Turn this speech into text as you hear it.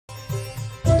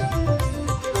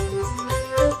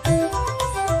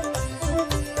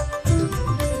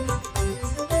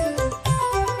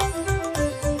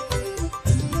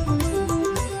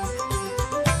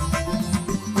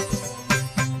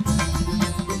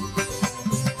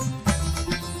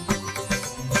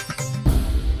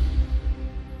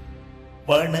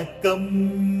வணக்கம்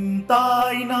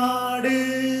தாய்நாடு.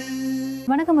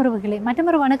 வணக்கம் உறவுகளே,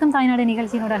 மற்றொரு வணக்கம் தாய்நாடு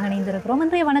நிகழ்ச்சியினோட இணைந்திருக்கிறோம்.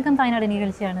 இன்றைய வணக்கம் தாய்நாடு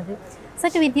நிகழ்ச்சியானது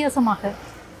சற்று வித்தியாசமாக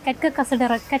கற்க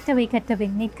கசடர கற்றவை கற்றவை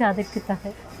நிற்க அதற்கு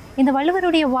தக இந்த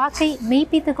வள்ளுவருடைய வாக்கை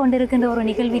மெய்ப்பித்து கொண்டிருக்கின்ற ஒரு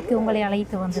நிகழ்விற்கு உங்களை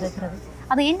அழைத்து வந்திருக்கிறது.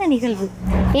 அது என்ன நிகழ்வு,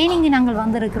 ஏன் இங்கு நாங்கள்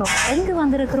வந்திருக்கிறோம், எங்கு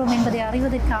வந்திருக்கிறோம் என்பதை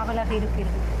அறிவதற்கு ஆவலாக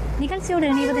இருக்கிறது.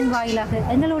 நிகழ்ச்சியோடு இணைவதன் வாயிலாக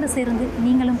எங்களோடு சேர்ந்து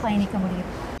நீங்களும் பயணிக்க முடியும்.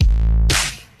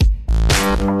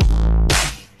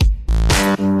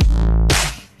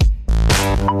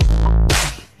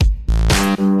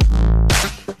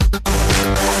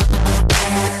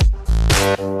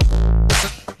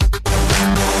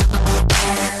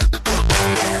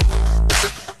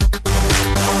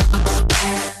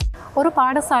 ஒரு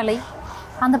பாடசாலை,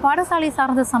 அந்த பாடசாலை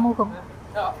சார்ந்த சமூகம்,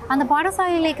 அந்த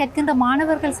பாடசாலையிலே கற்கின்ற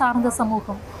மாணவர்கள் சார்ந்த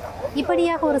சமூகம்,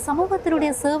 இப்படியாக ஒரு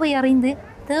சமூகத்தினுடைய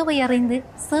தேவை அறிந்து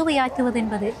சேவையாற்றுவது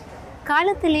என்பது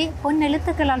காலத்திலே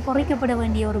பொன்னெழுத்துக்களால் பொறிக்கப்பட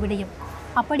வேண்டிய ஒரு விடயம்.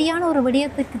 அப்படியான ஒரு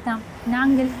விடயத்துக்கு தான்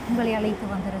நாங்கள் உங்களை அழைத்து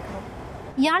வந்திருக்கிறோம்.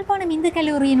 யாழ்ப்பாணம் இந்து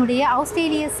கல்லூரியினுடைய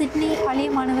ஆஸ்திரேலிய சிட்னி பழைய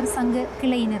மாணவர் சங்க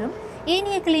கிளையினரும்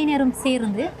ஏனைய கிளையினரும்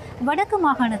சேர்ந்து வடக்கு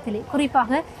மாகாணத்திலே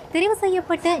குறிப்பாக தெரிவு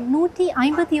செய்யப்பட்ட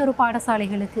 151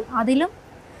 பாடசாலைகளுக்கு, அதிலும்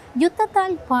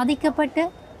யுத்தத்தால் பாதிக்கப்பட்ட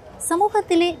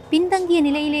சமூகத்திலே பின்தங்கிய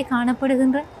நிலையிலே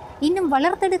காணப்படுகின்ற இன்னும்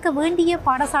வளர்த்தெடுக்க வேண்டிய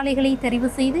பாடசாலைகளை தெரிவு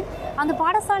செய்து அந்த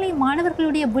பாடசாலை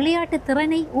மாணவர்களுடைய விளையாட்டு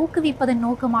திறனை ஊக்குவிப்பதன்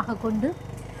நோக்கமாக கொண்டு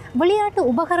விளையாட்டு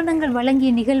உபகரணங்கள்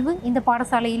வழங்கிய நிகழ்வு இந்த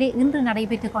பாடசாலையிலே இன்று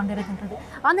நடைபெற்று கொண்டிருக்கின்றது.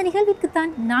 அந்த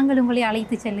நிகழ்விற்குத்தான் நாங்கள் உங்களை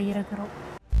அழைத்து செல்ல இருக்கிறோம்.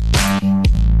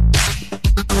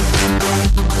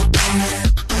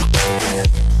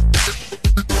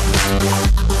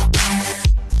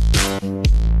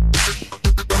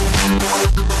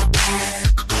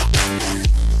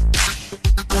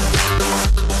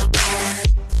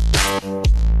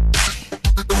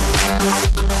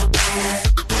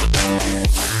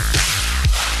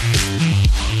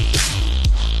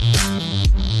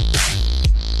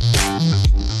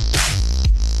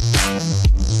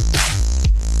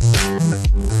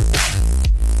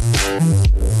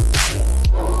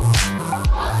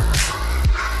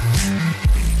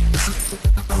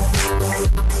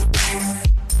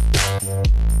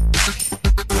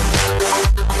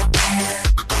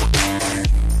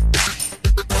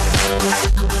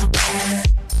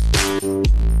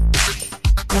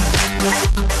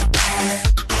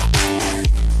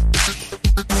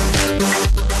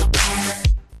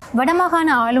 வடமாகாண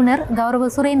ஆளுநர் கௌரவ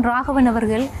சுரேன் ராகவன்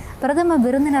அவர்கள் பிரதம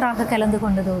விருந்தினராக கலந்து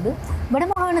கொண்டதோடு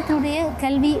வடமாகாணத்தினுடைய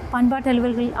கல்வி பண்பாட்டு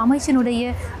அலுவல்கள்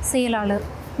அமைச்சினுடைய செயலாளர்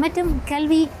மற்றும்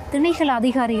கல்வி திணைக்கள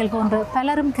அதிகாரிகள் போன்ற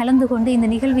பலரும் கலந்து கொண்டு இந்த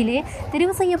நிகழ்விலே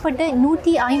தெரிவு செய்யப்பட்ட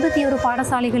 151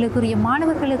 பாடசாலைகளுக்குரிய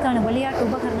மாணவர்களுக்கான விளையாட்டு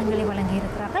உபகரணங்களை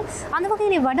வழங்கியிருக்கிறார்கள். அந்த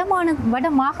வகையிலே வட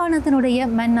மாகாணத்தினுடைய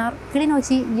மன்னார்,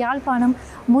 கிளிநொச்சி, யாழ்ப்பாணம்,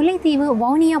 முல்லைத்தீவு,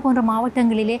 வவுனியா போன்ற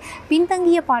மாவட்டங்களிலே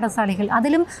பின்தங்கிய பாடசாலைகள்,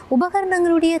 அதிலும்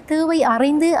உபகரணங்களுடைய தேவை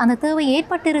அறிந்து அந்த தேவை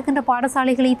ஏற்பட்டிருக்கின்ற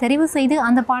பாடசாலைகளை தெரிவு செய்து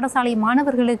அந்த பாடசாலை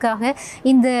மாணவர்களுக்காக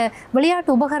இந்த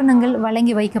விளையாட்டு உபகரணங்கள்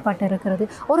வழங்கி வைக்கப்பட்டிருக்கிறது.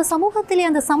 ஒரு சமூகத்திலே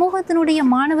அந்த சமூகத்தினுடைய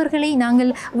மாணவர்களை நாங்கள்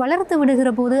வளர்த்து விடுகிற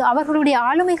போது, அவர்களுடைய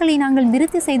ஆளுமைகளை நாங்கள்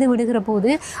நிறுத்தி செய்து விடுகிற போது,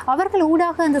 அவர்கள்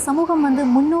ஊடாக அந்த சமூகம்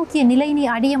முன்னோக்கிய நிலையினை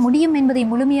அடைய முடியும் என்பதை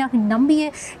முழுமையாக நம்பிய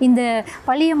இந்த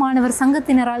பழைய மாணவர்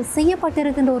சங்கத்தினரால்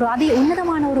செய்யப்பட்டிருக்கின்ற ஒரு அதி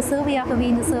உன்னதமான ஒரு சேவையாகவே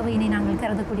இந்த சேவையினை நாங்கள்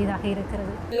கருதக்கூடியதாக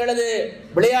இருக்கிறது. எங்களது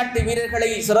விளையாட்டு வீரர்களை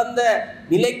சிறந்த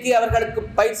நிலைக்கு அவர்களுக்கு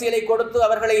பயிற்சிகளை கொடுத்து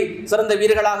அவர்களை சிறந்த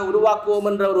வீரர்களாக உருவாக்குவோம்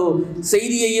என்ற ஒரு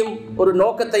செய்தியையும் ஒரு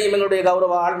நோக்கத்தையும் எங்களுடைய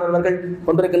கௌரவ ஆளுநர் அவர்கள்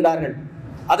கொண்டிருக்கின்றார்கள்.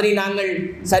 அதனை நாங்கள்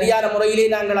சரியான முறையிலே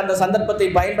நாங்கள் அந்த சந்தர்ப்பத்தை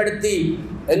பயன்படுத்தி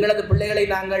எங்களது பிள்ளைகளை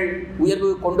நாங்கள் உயர்வு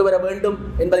கொண்டு வர வேண்டும்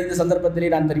என்பதை இந்த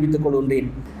சந்தர்ப்பத்திலே நான் தெரிவித்துக் கொள்கின்றேன்.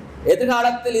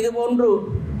 எதிர்காலத்தில் இதுபோன்று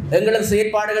எங்களது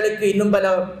செயற்பாடுகளுக்கு இன்னும் பல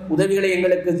உதவிகளை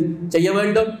எங்களுக்கு செய்ய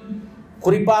வேண்டும்.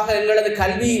 குறிப்பாக எங்களது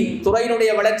கல்வி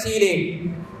துறையினுடைய வளர்ச்சியிலே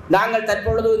நாங்கள்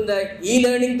தற்பொழுது இந்த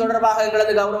லேர்னிங் தொடர்பாக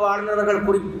எங்களது கௌரவ ஆளுநர்கள்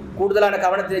கூடுதலான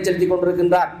கவனத்தை செலுத்திக்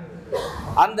கொண்டிருக்கின்றார்.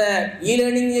 அந்த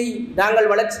லேர்னிங்கை நாங்கள்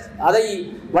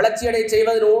வளர்ச்சியடை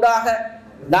செய்வதன் ஊடாக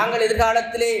நாங்கள்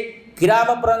எதிர்காலத்திலே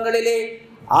கிராமப்புறங்களிலே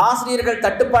ஆசிரியர்கள்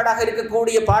தட்டுப்பாடாக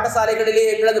இருக்கக்கூடிய பாடசாலைகளிலே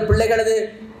எங்களது பிள்ளைகளது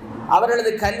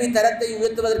அவர்களது கல்வி தரத்தை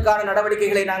உயர்த்துவதற்கான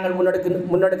நடவடிக்கைகளை நாங்கள்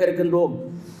முன்னெடுக்க இருக்கின்றோம்.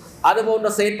 அதுபோன்ற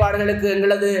செயற்பாடுகளுக்கு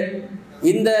எங்களது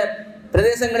இந்த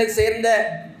பிரதேசங்களை சேர்ந்த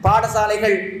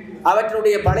பாடசாலைகள்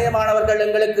அவற்றுடைய பழைய மாணவர்கள்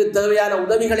எங்களுக்கு தேவையான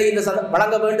உதவிகளை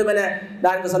வழங்க வேண்டும் என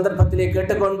நான் இந்த சந்தர்ப்பத்திலே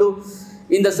கேட்டுக்கொண்டு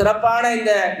இந்த சிறப்பான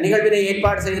இந்த நிகழ்வினை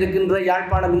ஏற்பாடு செய்திருக்கின்ற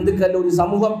யாழ்ப்பாணம் இந்து கல்லூரி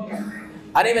சமூகம்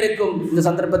அனைவருக்கும் இந்த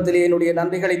சந்தர்ப்பத்திலே என்னுடைய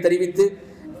நன்றிகளை தெரிவித்து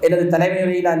எனது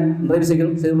தலைமையை நான் நிறைவு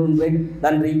செய்கின்றேன்.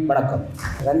 நன்றி, வணக்கம்.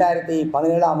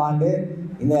 2017ஆம் ஆண்டு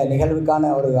இந்த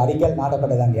நிகழ்வுக்கான ஒரு அறிக்கை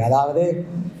நாட்டப்பட்டதாங்க. அதாவது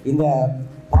இந்த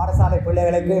பாடசாலை பாடசாலை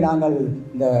பிள்ளைகளுக்கு நாங்கள்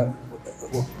இந்த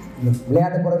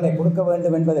விளையாட்டுப் பொருட்களை கொடுக்க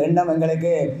வேண்டும் என்பது எண்ணம்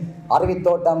எங்களுக்கு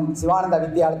அறிவித்தோட்டம் சிவானந்த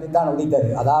வித்தியாலயத்தில் தான் உதித்தது.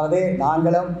 அதாவது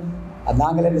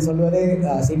நாங்கள் என்று சொல்வது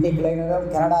சிட்னி கிளைஞரும்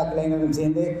கனடா கிளைஞரும்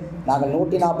சேர்ந்து நாங்கள்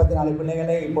 144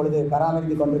 பிள்ளைகளை இப்பொழுது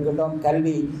பராமரித்து கொண்டிருக்கின்றோம்.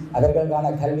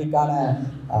 அவர்களுக்கான கல்விக்கான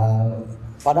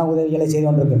பண உதவிகளை செய்து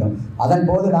கொண்டிருக்கின்றோம். அதன்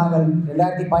போது நாங்கள்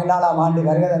 2014ஆம் ஆண்டு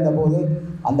வருகை தந்த போது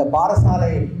அந்த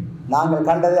பாடசாலை நாங்கள்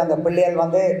கண்டது, அந்த பிள்ளைகள்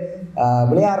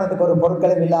விளையாடுறதுக்கு ஒரு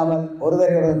பொருட்களும் இல்லாமல்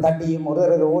ஒருவரை தட்டியும்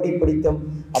ஒருவரை ஓடி பிடித்தும்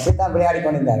அப்படித்தான் விளையாடி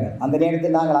கொண்டிருந்தார்கள். அந்த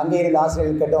நேரத்தில் நாங்கள் அங்கே இருந்த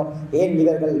ஆசிரியர்கள் கேட்டோம், ஏன்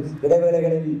இவர்கள்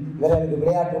இடைவேளைகளில் இவர்களுக்கு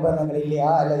விளையாட்டு உபகரணங்கள்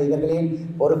இல்லையா, அல்லது இவர்களேன்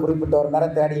ஒரு குறிப்பிட்ட ஒரு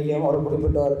மரத்தடியிலையும் ஒரு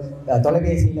குறிப்பிட்ட ஒரு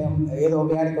தொலைபேசியிலும் ஏதோ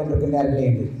விளையாடி கொண்டிருக்கின்றார்கள்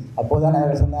என்று. அப்போதுதான்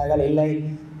அவர்கள் சொன்னார்கள், இல்லை,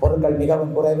 பொருட்கள்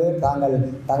மிகவும் குறைவு,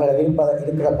 தங்களை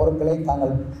இருக்கிற பொருட்களை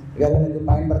இவர்களுக்கு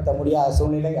பயன்படுத்த முடியாத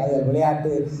சூழ்நிலை, அது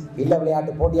விளையாட்டு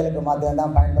போட்டிகளுக்கு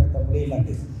மாத்திரம்தான் பயன்படுத்த முடியும்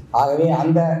என்று. ஆகவே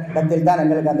அந்த இடத்தில் தான்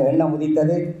எங்களுக்கு அந்த எண்ணம்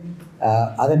உதித்தது.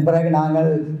 அதன் பிறகு நாங்கள்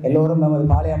எல்லோரும் நமது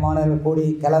பாளைய மாணவர்கள் கூடி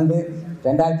கலந்து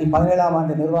 2017ஆம்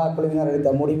ஆண்டு நிர்வாக குழுவினர்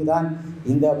எடுத்த முடிவு தான்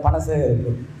இந்த பண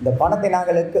சேகரிப்பு. இந்த பணத்தை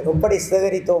நாங்கள் எப்படி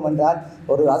சேகரித்தோம் என்றால்,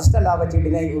 ஒரு அதிர்ஷ்ட லாபச்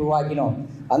சீட்டினை உருவாக்கினோம்.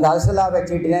 அந்த அதிர்ஷ்ட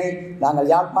லாபச் சீட்டினை நாங்கள்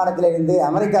யாழ்ப்பாணத்திலிருந்து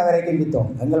அமெரிக்கா வரைக்கும்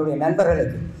விற்றோம் எங்களுடைய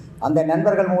நண்பர்களுக்கு. அந்த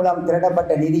நண்பர்கள் மூலம்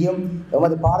திரட்டப்பட்ட நிதியும்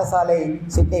எமது பாடசாலை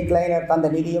சிட்னி கிளைனர் தந்த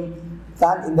நிதியும்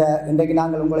தான் இன்றைக்கு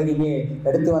நாங்கள் உங்களுக்கு இங்கே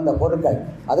எடுத்து வந்த பொருட்கள்.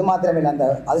 அது மாத்திரமில்லை, அந்த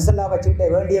அதிர்ஷ்ட லாபச் சீட்டை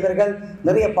வேண்டியவர்கள்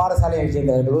நிறைய பாடசாலைகள்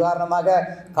சேர்ந்தவர்கள். உதாரணமாக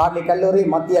கார்லி கல்லூரி,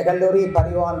 மத்திய கல்லூரி,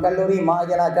 பரிவான் கல்லூரி,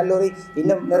 மகாஜனா கல்லூரி,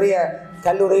 இன்னும் நிறைய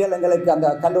கல்லூரிகள் எங்களுக்கு, அந்த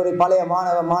கல்லூரி பழைய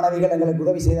மாணவிகள் எங்களுக்கு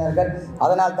உதவி செய்தார்கள்.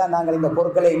 அதனால் தான் நாங்கள் இந்த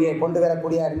பொருட்களை இங்கே கொண்டு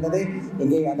வரக்கூடிய இருந்தது.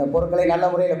 இங்கே அந்த பொருட்களை நல்ல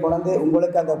முறையில் கொண்டு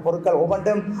உங்களுக்கு அந்த பொருட்கள்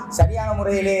ஒவ்வொன்றும் சரியான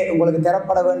முறையிலே உங்களுக்கு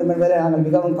தரப்பட வேண்டும் என்பதில் நாங்கள்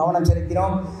மிகவும் கவனம்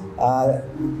செலுத்தினோம்.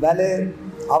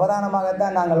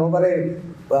 அவதானமாகத்தான் நாங்கள் ஒவ்வொரு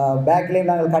பேக்லேயும்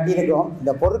நாங்கள் கட்டியிருக்கிறோம்.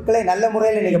 இந்த பொருட்களை நல்ல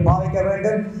முறையில் நீங்கள் பாவிக்க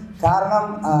வேண்டும். காரணம்,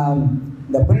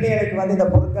 இந்த பிள்ளைகளுக்கு இந்த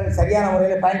பொருட்கள் சரியான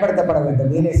முறையில் பயன்படுத்தப்பட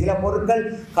வேண்டும். இதில் சில பொருட்கள்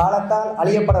காலத்தால்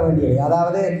அழியப்பட வேண்டியவை.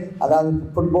 அதாவது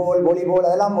ஃபுட்பால், வாலிபால்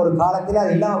அதெல்லாம் ஒரு காலத்தில்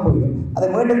அது இல்லாமல் போயிடும். அதை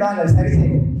மீண்டும் நாங்கள் சரி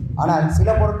செய்வோம். ஆனால்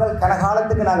சில பொருட்கள்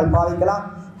கனகாலத்துக்கு நாங்கள் பாவிக்கலாம்.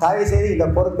 தயவு செய்து இந்த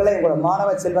பொருட்களை உங்கள்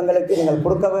மாணவ செல்வங்களுக்கு நீங்கள்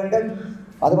கொடுக்க வேண்டும்.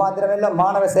 அது மாத்திரமல்ல,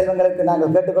 மாணவ செல்வங்களுக்கு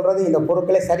நாங்கள் கேட்டுக்கொள்வது, இந்த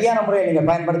பொருட்களை சரியான முறையில் நீங்கள்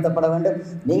பயன்படுத்தப்பட வேண்டும்.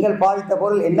 நீங்கள் பாவித்த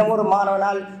பொருள் இன்னமொரு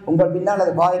மாணவனால் உங்கள் பின்னால்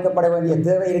அது பாவிக்கப்பட வேண்டிய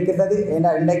தேவை இருக்கின்றது. ஏன்னா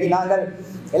இன்றைக்கு நாங்கள்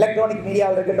எலக்ட்ரானிக்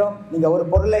மீடியாவில் இருக்கின்றோம். நீங்கள் ஒரு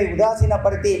பொருளை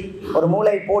உதாசீனப்படுத்தி ஒரு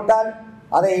மூளை போட்டால்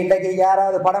அதை இன்றைக்கு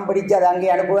யாராவது படம் பிடித்து அதை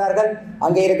அங்கே அனுப்புவார்கள்.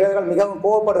 அங்கே இருக்கிறவர்கள் மிகவும்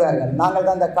கோவப்படுவார்கள். நாங்கள்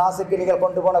தான் அந்த காசுக்கு நீங்கள்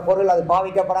கொண்டு போன பொருள் அது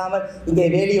பாவிக்கப்படாமல் இங்கே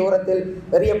வேலியோரத்தில்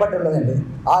எறியப்பட்டுள்ளது என்று.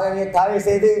 ஆகவே தயவு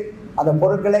செய்து அந்த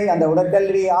பொருட்களை அந்த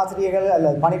உடற்கல்வி ஆசிரியர்கள்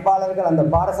அல்லது பணிப்பாளர்கள், அந்த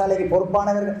பாடசாலைக்கு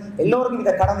பொறுப்பானவர்கள் எல்லோருக்கும்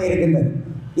இந்த கடமை இருக்கின்றது.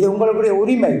 இது உங்களுடைய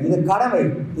உரிமை, இது கடமை,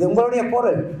 இது உங்களுடைய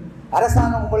பொருள்.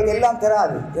 அரசாங்கம் உங்களுக்கு எல்லாம்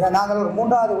தராது. ஏன்னா நாங்கள் ஒரு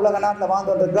 3வது உலக நாட்டில்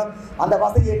வாழ்ந்து கொண்டிருக்கிறோம். அந்த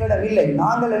வசதி எங்களிடம் இல்லை.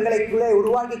 நாங்கள் எங்களுக்குள்ளே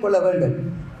உருவாக்கி கொள்ள வேண்டும்.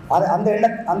 அந்த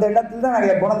எண்ணத்தில் தான்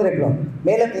நாங்கள் கொண்டிருக்கிறோம்.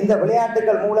 மேலும் இந்த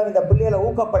விளையாட்டுகள் மூலம் இந்த பிள்ளைகளை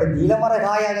ஊக்கப்படுத்தி இளமர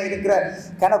காயாக இருக்கிற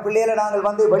பிள்ளைகளை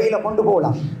நாங்கள் வெளியில் கொண்டு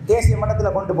போகலாம், தேசிய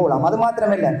மட்டத்தில் கொண்டு போகலாம். அது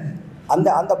மாத்திரமில்லை,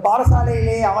 அந்த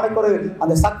பாடசாலையிலேயே அவனுக்கு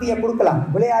அந்த சக்தியை கொடுக்கலாம்.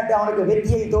 விளையாட்டு அவனுக்கு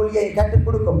வெற்றியை தோல்வியை கற்றுக்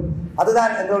கொடுக்கும்.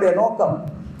 அதுதான் எங்களுடைய நோக்கம்.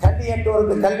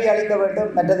 கல்வியற்றோருக்கு கல்வி அளிக்க வேண்டும்.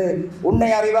 மற்றது உன்னை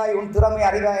அறிவாய் உன் திறமை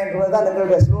அறிவாய் என்பதுதான்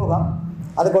எங்களுடைய ஸ்லோகம்.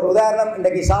 அதுக்கு ஒரு உதாரணம்,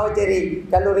 இன்றைக்கு சாவச்சேரி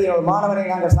கல்லூரியின் ஒரு மாணவனை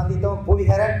நாங்கள் சந்தித்தோம்.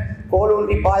 புவிகரன்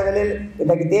கோலூன்றி பாய்தலில்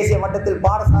இன்றைக்கு தேசிய மட்டத்தில்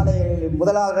பாடசாலைகளில்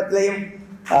 1வது இடத்திலையும்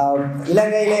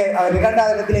இலங்கையிலே அவர்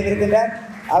 2வது இடத்திலையும் இருக்கின்றார்.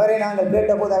 அவரை நாங்கள்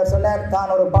கேட்டபோது அவர் சொன்னார்,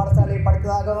 தான் ஒரு பாடசாலையை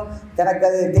படித்ததாகவும் தனக்கு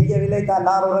அது தெரியவில்லை. தான்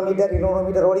 400 மீட்டர் 200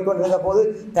 மீட்டர் ஓடிக்கொண்டிருந்த போது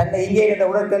தன்னை இங்கே இருந்த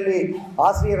உடற்கல்வி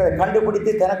ஆசிரியரை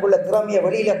கண்டுபிடித்து தனக்குள்ள திறமையை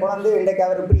வெளியில் கொண்டு இன்றைக்கு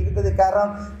அவர் இப்படி இருக்கிறது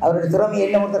காரணம் அவருடைய திறமையை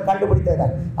என்ன ஒருத்தர்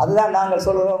கண்டுபிடித்ததான். அதுதான் நாங்கள்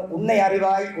சொல்கிறோம், உன்னை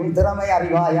அறிவாய் உன் திறமை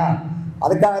அறிவாயா.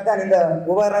 அதுக்காகத்தான் இந்த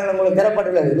உபகரணங்கள் உங்களுக்கு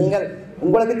தரப்பட்டுள்ளது.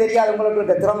 உங்களுக்கு தெரியாத உங்களுக்கு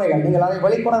இருக்க திறமைகள் நீங்கள் அதை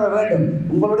வெளிக்கொணர வேண்டும்.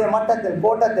 உங்களுடைய மட்டத்தில்,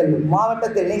 கோட்டத்தில்,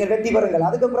 மாவட்டத்தில் நீங்கள் வெற்றி பெறுங்கள்.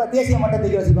 அதுக்கப்புறம் தேசிய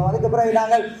மட்டத்தை யோசிப்போம். அதுக்கு பிறகு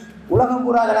நாங்கள் உலகம்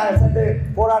பூராக நாங்கள் சென்று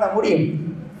போராட முடியும்.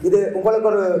 இது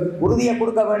உங்களுக்கு ஒரு உறுதியை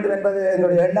கொடுக்க வேண்டும் என்பது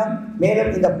எங்களுடைய எண்ணம்.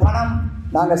 மேலும் இந்த பணம்,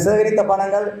 நாங்கள் சேகரித்த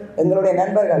பணங்கள் எங்களுடைய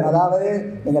நண்பர்கள், அதாவது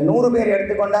நீங்கள் 100 பேர்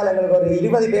எடுத்துக்கொண்டால் எங்களுக்கு ஒரு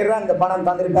 20 பேர் தான் இந்த பணம்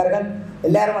தந்திருப்பார்கள்.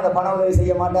 எல்லாரும் அந்த பண உதவி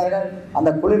செய்ய மாட்டார்கள். அந்த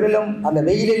குளிரிலும் அந்த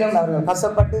வெயிலிலும் அவர்கள்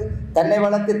கஷ்டப்பட்டு தன்னை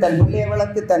வளர்த்து, தன் பிள்ளையை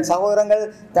வளர்த்து, தன் சகோதரங்கள்,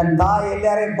 தன் தாய்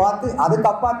எல்லாரையும் பார்த்து அதுக்கு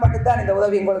அப்பாற்பட்டு தான் இந்த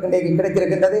உதவி உங்களுக்கு இன்றைக்கு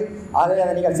கிடைத்திருக்கின்றது. ஆகவே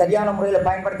அதை நீங்கள் சரியான முறையில்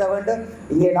பயன்படுத்த வேண்டும்.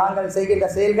 இங்கே நாங்கள் செய்கின்ற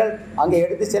செயல்கள் அங்கே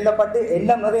எடுத்து செல்லப்பட்டு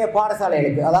இன்னும் நிறைய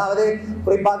பாடசாலைகளுக்கு, அதாவது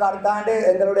குறிப்பாக அடுத்த ஆண்டு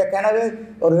எங்களுடைய கனவு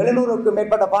ஒரு 700க்கும்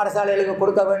மேற்பட்ட பாடசாலைகளுக்கு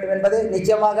கொடுக்க வேண்டும் என்பது.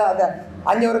 நிச்சயமாக அந்த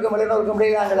 500க்கும் 700க்கும்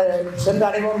இடையே நாங்கள் சென்று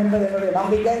அடைவோம் என்பது என்னுடைய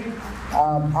நம்பிக்கை.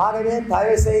 ஆகவே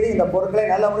தயவு செய்து இந்த பொருட்களை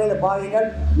நல்ல முறையில் பாருங்கள்.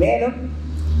 மேலும்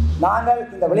நாங்கள்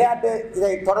இந்த விளையாட்டு இதை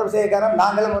தொடர்பு செய்ய காரணம்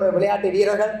நாங்களும் ஒரு விளையாட்டு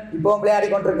வீரர்கள், இப்போவும் விளையாடி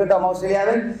கொண்டிருக்கின்றோம்.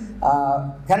 ஆஸ்திரேலியாவில்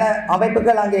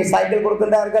அமைப்புகள் அங்கே சைக்கிள்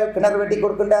கொடுக்கின்றார்கள், கிணறு வெட்டி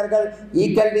கொடுக்கின்றார்கள்.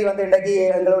 கல்வி இன்றைக்கு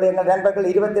எங்களுடைய நண்பர்கள்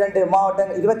 22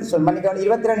 மாவட்டங்கள்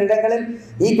 22 இடங்களில்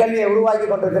கல்வியை உருவாக்கி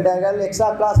கொண்டிருக்கின்றார்கள்,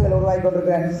 எக்ஸ்ட்ரா கிளாஸ்களை உருவாக்கி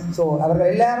கொண்டிருக்கிறார்கள். ஸோ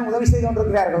அவர்கள் எல்லாரும் உதவி செய்து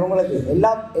கொண்டிருக்கிறார்கள். உங்களுக்கு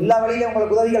எல்லா வழியிலும்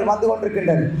உங்களுக்கு உதவிகள் வந்து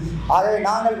கொண்டிருக்கின்றன. ஆகவே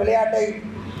நாங்கள் விளையாட்டை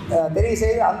தெரிவு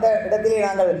செய்து அந்த இடத்திலே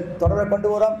நாங்கள் தொடர்பை கொண்டு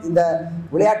வரோம். இந்த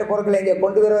விளையாட்டு பொருட்களை இங்கே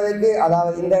கொண்டு வருவதற்கு,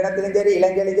 அதாவது இந்த இடத்திலும் சரி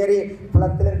இலங்கையிலும் சரி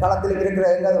புலத்திலும் களத்திலும் இருக்கிற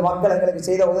எங்கள் மக்கள் எங்களுக்கு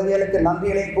செய்த உதவிகளுக்கு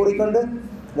நன்றிகளையும் கூறிக்கொண்டு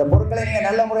இந்த பொருட்களை நீங்கள்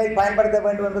நல்ல முறையில் பயன்படுத்த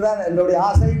வேண்டும் என்பதுதான் எங்களுடைய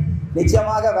ஆசை.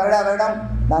 நிச்சயமாக வருடம்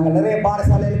நாங்கள் நிறைய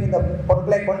பாடசாலைகளுக்கு இந்த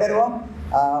பொருட்களை கொண்டு வருவோம்.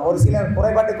 ஒரு சிலர்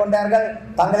குறைபாட்டு கொண்டார்கள்,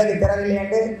 தங்களுக்கு தரவில்லை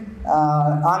என்று.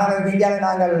 ஆனால் இந்தியாவில்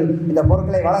நாங்கள் இந்த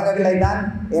பொருட்களை வழங்கவில்லை தான்.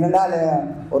 ஏனென்றால்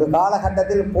ஒரு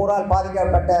காலகட்டத்தில் போரால்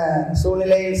பாதிக்கப்பட்ட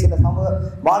சூழ்நிலையில் சில சமூகம்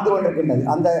வாழ்ந்து கொண்டிருக்கின்றது.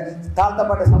 அந்த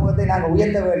தாழ்த்தப்பட்ட சமூகத்தை நாங்கள்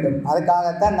உயர்த்த வேண்டும்.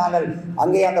 அதுக்காகத்தான் நாங்கள்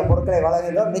அங்கே அந்த பொருட்களை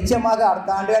வழங்குகின்றோம். நிச்சயமாக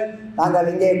அடுத்த ஆண்டுகள்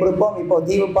நாங்கள் இங்கே கொடுப்போம். இப்போ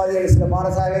தீவு பாதையில் சில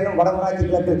பாடசாலைகளிலும் வடமராட்சி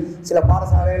கிழக்கில் சில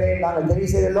பாடசாலைகளையும் நாங்கள்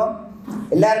தெரிவு செய்துள்ளோம்.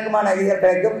 எல்லாருக்குமான நிதிகள்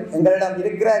கிடைக்கும். எங்களிடம்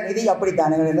இருக்கிற நிதி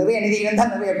அப்படித்தான், எங்களுக்கு நிறைய நிதி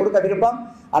இருந்தால் நிறைய கொடுக்க விருப்பம்.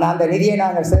 ஆனால் அந்த நிதியை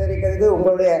நாங்கள் சேகரிக்கிறதுக்கு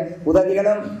உங்களுடைய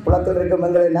உதவிகளும் புலத்தில் இருக்கும்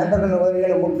எங்களுடைய நண்பர்களின்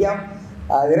உதவிகளும் முக்கியம்.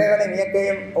 இறைவனை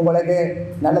இயற்கையும் உங்களுக்கு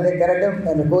நல்லதை திரட்டும்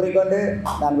என்று கூறிக்கொண்டு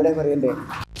நான் விடைபெறுகின்றேன்.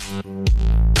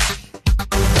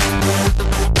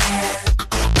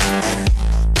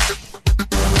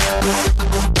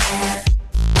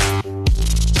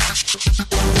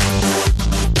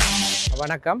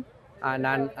 வணக்கம்.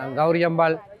 நான்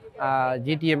கௌரியம்பாள்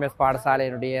GTMS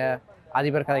பாடசாலையினுடைய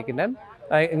அதிபர் கதைக்கின்றேன்.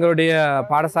 எங்களுடைய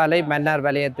பாடசாலை மன்னார்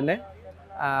வலயத்தில்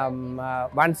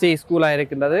 1C ஸ்கூலாக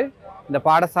இருக்கின்றது. இந்த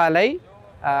பாடசாலை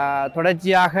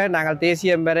தொடர்ச்சியாக நாங்கள்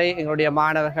தேசியம் வரை எங்களுடைய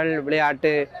மாணவர்கள்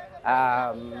விளையாட்டு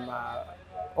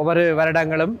ஒவ்வொரு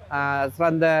வருடங்களும்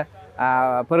சிறந்த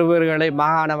பெறுபேறுகளை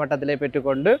மாகாண மட்டத்திலே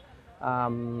பெற்றுக்கொண்டு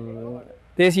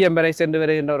தேசியம் வரை சென்று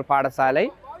வருகின்ற ஒரு பாடசாலை.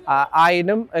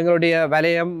 ஆயினும் எங்களுடைய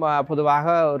வலயம் பொதுவாக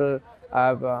ஒரு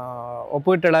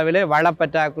ஒப்பீட்டளவில்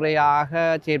வளப்பற்றாக்குறையாக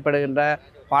செயற்படுகின்ற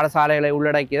பாடசாலைகளை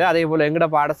உள்ளடக்கியது. அதே போல் எங்களோட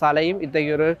பாடசாலையும்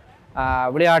இத்தகைய ஒரு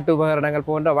விளையாட்டு உபகரணங்கள்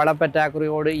போன்ற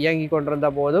வளப்பற்றாக்குறையோடு இயங்கி கொண்டிருந்த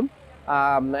போதும்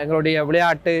எங்களுடைய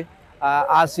விளையாட்டு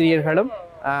ஆசிரியர்களும்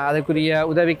அதற்குரிய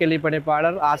உதவி கல்வி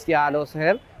பணிப்பாளர், ஆசிரிய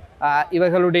ஆலோசகர்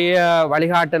இவர்களுடைய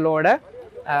வழிகாட்டலோடு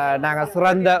நாங்கள்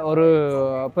சிறந்த ஒரு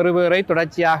பெறுபேறை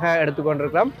தொடர்ச்சியாக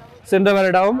எடுத்துக்கொண்டிருக்கிறோம். சென்ற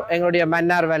வருடமும் எங்களுடைய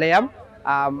மன்னார் வலயம்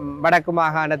வடக்கு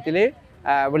மாகாணத்திலே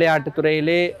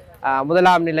விளையாட்டுத்துறையிலே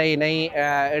 1ஆம் நிலையினை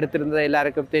எடுத்திருந்தது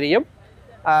எல்லாருக்கும் தெரியும்.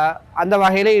 அந்த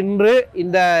வகையில் இன்று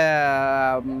இந்த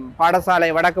பாடசாலை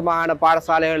வடக்கு மாகாண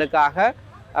பாடசாலைகளுக்காக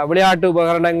விளையாட்டு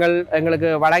உபகரணங்கள்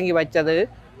எங்களுக்கு வழங்கி வச்சது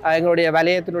எங்களுடைய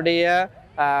வலயத்தினுடைய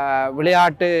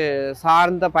விளையாட்டு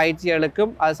சார்ந்த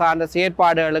பயிற்சிகளுக்கும் அது சார்ந்த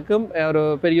செயற்பாடுகளுக்கும் ஒரு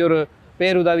பெரிய ஒரு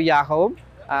பேருதவியாகவும்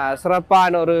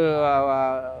சிறப்பான ஒரு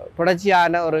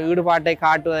தொடர்ச்சியான ஒரு ஈடுபாட்டை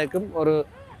காட்டுவதற்கும் ஒரு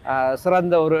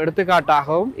சிறந்த ஒரு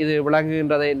எடுத்துக்காட்டாகவும் இது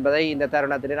விளங்குகின்றது என்பதை இந்த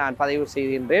தருணத்திலே நான் பதிவு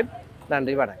செய்கின்றேன்.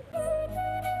 நன்றி, வணக்கம்.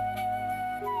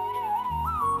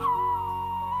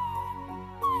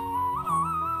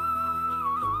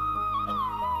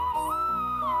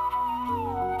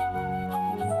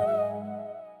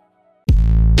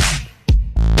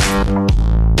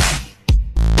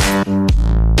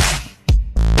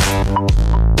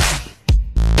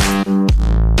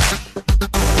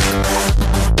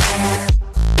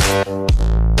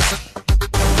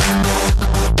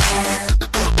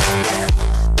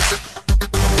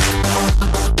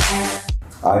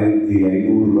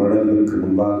 வருடங்களுக்கு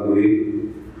முன்பாகவே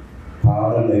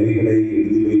பாட நெறிகளை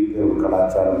எழுதி வைத்த ஒரு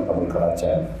கலாச்சாரம் தமிழ்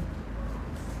கலாச்சாரம்.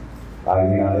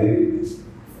 ஆகினாலே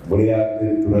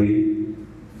விளையாட்டுத்துறை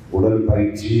உடல்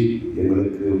பயிற்சி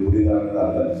எங்களுக்கு புதிதானது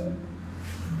அல்ல.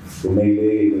 உண்மையிலே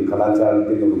எங்கள்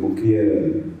கலாச்சாரத்தின் ஒரு முக்கிய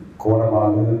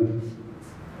கோணமாக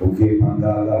முக்கிய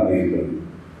பங்காக அமைகின்றது.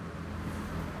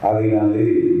 ஆகையினாலே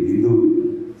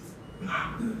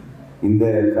இந்த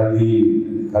கல்வி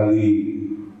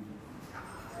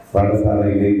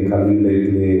பாடசாலையிலே இந்த கல்வி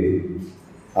நிலையத்திலே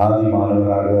ஆதி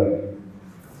மாணவராக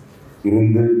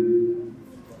இருந்து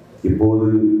இப்போது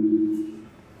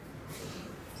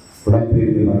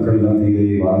புலம்பெயர்ந்த மக்கள்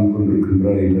மத்தியிலே வாழ்ந்து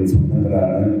கொண்டிருக்கின்ற எங்கள்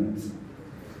சொந்தங்களான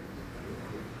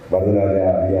வரதராஜா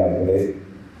ஐயா அவர்களே,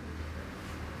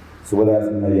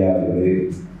 சுபதாசன் ஐயா அவர்களே,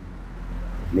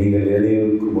 நீங்கள்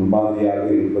எளியவருக்கு முன்மாதிரியாக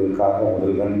இருப்பதற்காக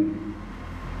முதல்வன்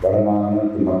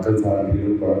வடமாகாணத்து மக்கள்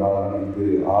சார்பிலும் வடமாகாணத்து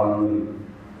ஆளுநர்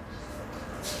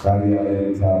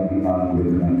காரியாலயம் சார்பில் நான்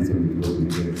உங்களுக்கு நன்றி சொல்லிக்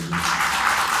கொள்கிறேன்.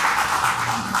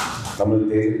 தமிழ்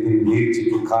தேசத்தின்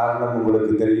வீழ்ச்சிக்கு காரணம்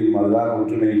உங்களுக்கு தெரியும். அதுதான்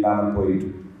ஒற்றுமை இல்லாமல் போயிட்டு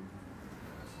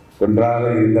ஒன்றாக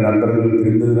இருந்த நண்பர்கள்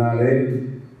இருந்ததினாலே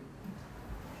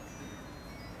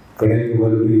கிடைக்க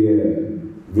வேண்டிய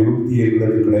விருத்தி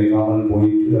எங்களுக்கு கிடைக்காமல்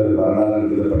போயிட்டு அது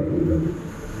வரலாறு எழுதப்பட்டுள்ளது.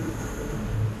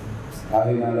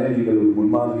 ஆகையினாலே நீங்கள் ஒரு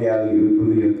முன்மாதிரியாக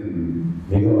இருப்பது எனக்கு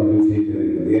மிக மகிழ்ச்சியை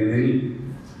தருகிறது. ஏனெனில்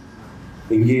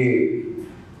இங்கே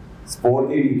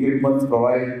sporting equipments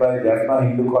provided by Jaffna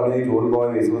Hindu College Old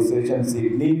Boys Association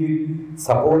Sydney with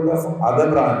support of other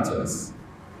branches,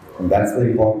 and that's the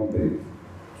important thing.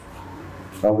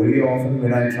 Now very often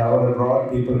when I travel abroad,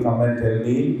 people come and tell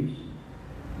me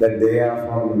that they are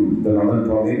from the northern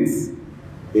province,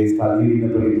 they studied in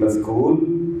a particular school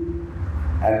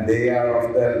and they are of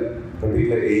the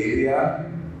particular area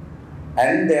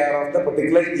and they are of the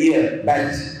particular year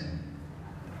batch.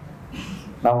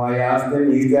 Now I ask them,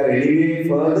 is there any way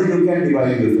further you can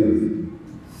divide yourself?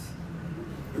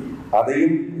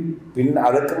 அதையும் பின்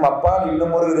அதற்கும் அப்பால்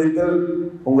இன்னும் ஒரு விதத்தில்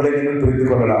உங்களை நீங்கள் புரிந்து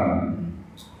கொள்ளலாம்.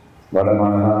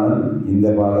 வடமாகாணம், இந்த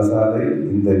பாடசாலை,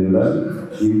 இந்த இடம்,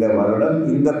 இந்த வருடம்,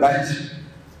 இந்த பேட்ச்.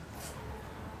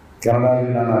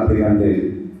 கனடாவில் நான் அப்படி கண்டேன்.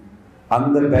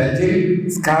 அந்த பேட்சில்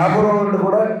ஸ்காபரோடு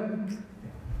கூட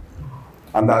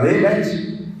அந்த அதே பேட்ச்.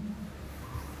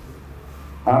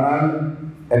 ஆனால்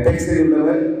எபெக்ஸில்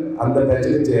உள்ளவர் அந்த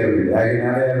பேட்சுக்கு சேரவில்லை.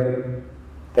 ஆகினாலே அவர்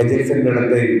எஜெக்ஸ் என்ற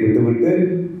இடத்தை விட்டுவிட்டு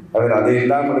அவர்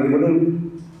அதையெல்லாம் எழுதிவிட்டு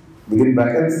விதின்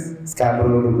பேக்கெட்ஸ்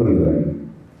ஸ்காபரோடு இருக்கிறார்.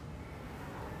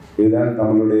 இதுதான்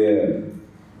நம்மளுடைய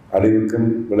அழிவுக்கும்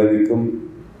விளைவுக்கும்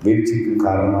வீழ்ச்சிக்கும்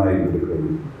காரணமாக இருக்கிறது.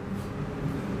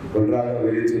 ஒன்றாக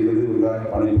வேலை செய்வது, ஒன்றாக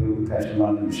பணிபுரிவது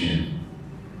கஷ்டமான விஷயம்.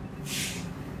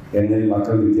 என்னில்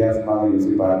மக்கள் வித்தியாசமாக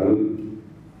யோசிப்பார்கள்.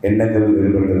 எண்ணங்கள்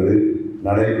வேறுபட்டது,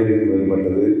 நடைமுறைகள்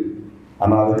வேறுபட்டது.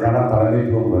 ஆனால் அதுக்கான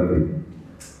தலைமைத்துவம் வேண்டும்.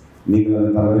 நீங்கள் அந்த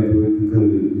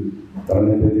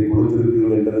தலைமைத்துவத்தை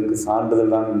கொடுத்திருப்பீர்கள் என்பதற்கு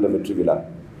சான்றிதழ் தான் இந்த வெற்றி விழா.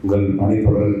 உங்கள் பணி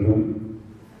தொடரட்டும்.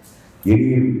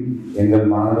 இனியும் எங்கள்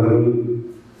மாணவர்கள்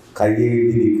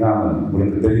கையேந்தி நிற்காமல்,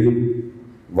 உங்களுக்கு தெரியும்,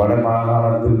 வட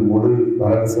மாகாணத்தில் முழு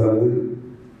வரவு செலவு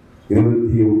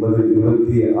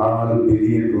 26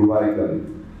 பில்லியன் ரூபாய்கள்.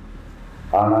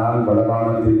 ஆனால்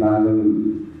வடமாகாணத்தில் நாங்கள்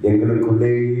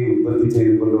எங்களுக்குள்ளேயே உற்பத்தி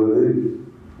செய்து கொள்வது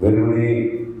வெறுமனே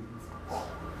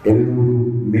 700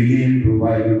 மில்லியன்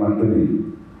ரூபாய்கள் மட்டுமே.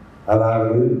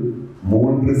 அதாவது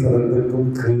 3%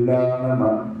 கீழான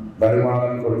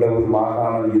வருமானம் கொண்ட ஒரு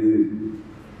மாகாணம் இது.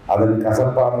 அதன்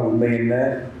கசப்பான உண்மை என்ன?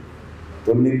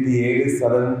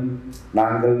 97%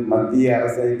 நாங்கள் மத்திய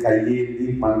அரசை கையேந்தி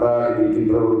மன்றாடி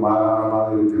இருக்கின்ற ஒரு மாகாணமாக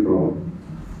இருக்கின்றோம்.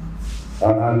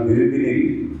 ஆனால் விரும்பினில்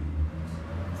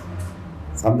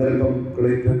சந்தர்ப்பம்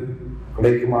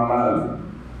கிடைக்குமானால்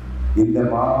இந்த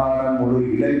மாகாணம் முழு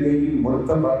இலங்கையின் மொத்த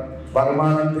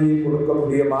வருமானத்தை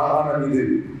கொடுக்கக்கூடிய மாகாணம் இது.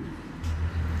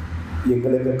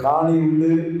 எங்களுக்கு காணி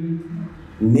உண்டு,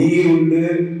 நீர் உண்டு,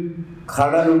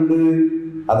 கடல் உண்டு.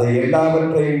 அதை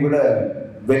எல்லாவற்றையும் விட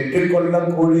வெற்றி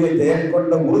கொள்ளக்கூடிய ஜெயம்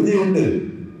கொண்ட உறுதி உண்டு.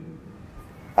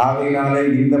 ஆகையினாலே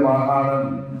இந்த மாகாணம்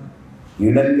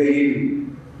இலங்கையின்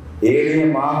ஏழைய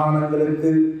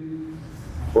மாகாணங்களுக்கு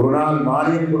ஒரு நாள்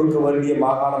மானியம் கொடுக்க வேண்டிய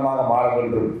மாகாணமாக மாற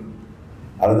வேண்டும்.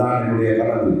 அதுதான் என்னுடைய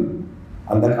கனவு.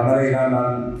 அந்த கனவை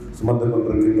நான் சுமந்து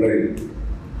கொண்டிருக்கின்றேன்.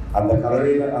 அந்த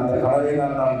கனவை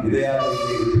நான் விதையாக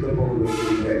விட்டுக்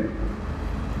கொண்டிருக்கின்றேன்.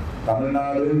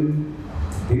 தமிழ்நாடு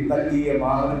பின்தங்கிய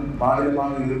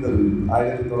மாநிலமாக இருந்தது.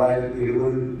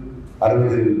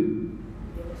 1970-60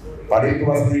 படிப்பு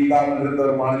வசதி இல்லாமல் இருந்த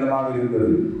ஒரு மாநிலமாக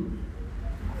இருந்தது.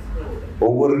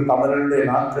 ஒவ்வொரு தமிழனுடைய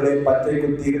நாட்களே பச்சை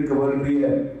குத்தி இருக்க வேண்டிய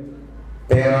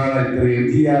பேராளர் திரு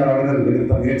எம்ஜிஆர் அவர்கள்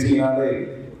எடுத்த முயற்சியினாலே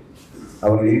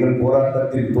அவர் எங்கள்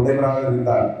போராட்டத்தில் துணைவராக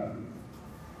இருந்தார்.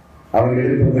 அவர்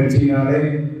எடுத்த முயற்சியினாலே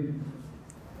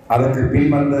அதற்கு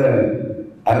பின் வந்த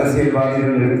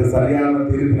அரசியல்வாதிகள் எடுத்த சரியான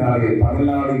தீர்ப்பினாலே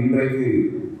தமிழ்நாடு இன்றைக்கு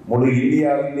முழு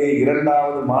இந்தியாவிலே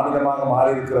 2வது மாநிலமாக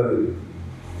மாறியிருக்கிறது.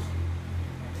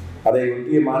 அதை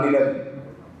ஒட்டிய மாநிலம்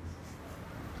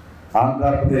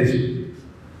ஆந்திர பிரதேஷ்.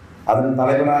 அதன்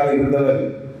தலைவராக இருந்தவர்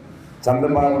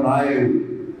சந்திரபாபு நாயுடு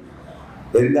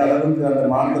எந்த அளவுக்கு அந்த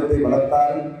மாநிலத்தை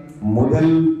வளர்த்தால்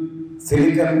முதல்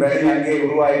சிலிக்கன் வேலை அங்கே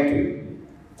உருவாயிற்று.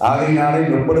 ஆகையினாலே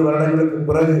 30 வருடங்களுக்கு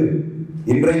பிறகு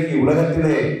இன்றைக்கு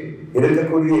உலகத்திலே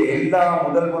இருக்கக்கூடிய எல்லா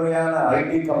முதல் முறையான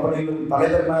ஐடி கம்பெனிகளும்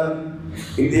தலைவர்கள்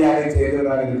இந்தியாவை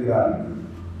சேர்ந்தவராக இருக்கிறார்.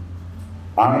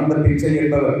 ஆனந்த பிச்சை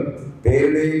என்பவர்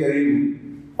பெயரிலே தெரியும்,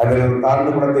 அவர் ஒரு தாழ்ந்த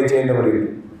குணத்தை சேர்ந்தவர்.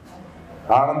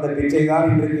 ஆனந்த பிச்சை தான்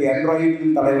இன்றைக்கு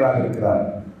ஆண்ட்ராய்டில் தலைவராக இருக்கிறார்.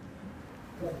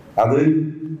 அது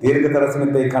தீர்க்க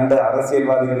தரிசனத்தை கண்ட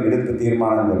அரசியல்வாதிகள் எடுத்த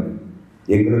தீர்மானங்கள்.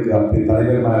 எங்களுக்கு அப்படி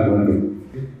தலைவர்களாக வேண்டும்.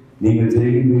 நீங்கள்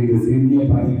செய்கின்ற இந்த சிறிய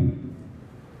பணி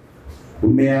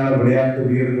உண்மையான விளையாட்டு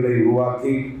வீரர்களை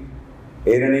உருவாக்கி,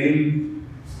 ஏனெனில்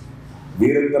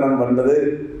வீரத்தனம் வந்தது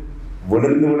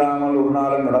விழுந்து விடாமல் ஒரு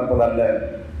நாளும் நடப்பதல்ல.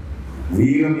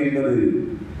 வீரம் என்பது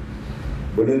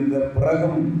விழுந்த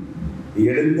பிறகும்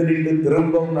எழுந்து நின்று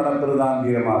திரும்பவும் நடப்பதுதான்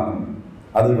வீரமாகும்.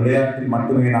 அது விளையாட்டில்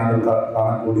மட்டுமே நாங்கள்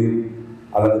காணக்கூடிய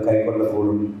அல்லது கை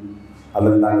கொள்ளக்கூடும்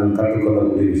அல்லது நாங்கள்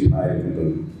கற்றுக்கொள்ளக்கூடிய விஷயமாக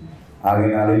இருக்கின்றது.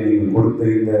 ஆகையினாலே நீங்கள்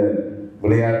கொடுத்த இந்த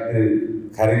விளையாட்டு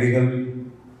கருவிகள்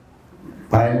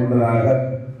பயனுள்ளதாக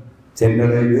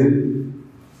சென்றடைந்து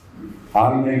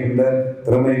ஆண்மை கொண்ட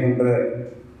திறமை கொண்ட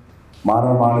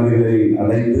மாணவ மாணவிகளை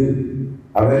அடைந்து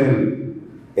அவர்கள்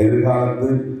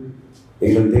எதிர்காலத்தில்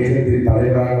எங்கள் தேசத்தின்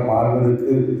தலைவராக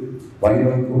மாறுவதற்கு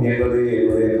வழிவகுக்கும் என்பது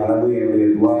என்னுடைய கனவு, என்னுடைய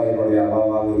துவா, என்னுடைய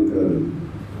அபாவாக இருக்கிறது.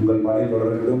 உங்கள் பணி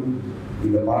தொடரட்டும்,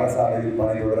 இந்த பாடசாலையில்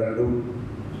பணி தொடரட்டும்.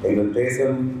 எங்கள்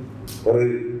தேசம் ஒரு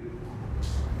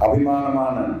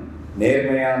அபிமானமான,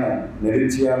 நேர்மையான,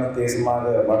 நெருட்சியான தேசமாக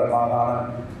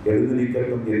வடமாகாணம் எழுந்து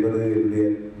நிற்கட்டும் என்பது என்னுடைய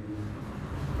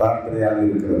பிரார்த்தனையாக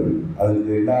இருக்கிறது.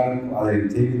 அதுக்கு எல்லாரும் அதை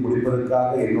செய்து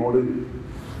முடிப்பதற்காக என்னோடு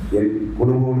என்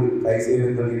குழுவோடு கை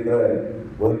சேருங்கள் என்ற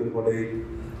வேண்டுகோளை,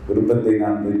 விருப்பத்தை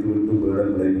நான் வைத்துவிட்டு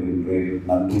உங்களிடம் விடைபெறுகின்றேன்.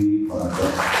 நன்றி,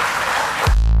 வணக்கம்.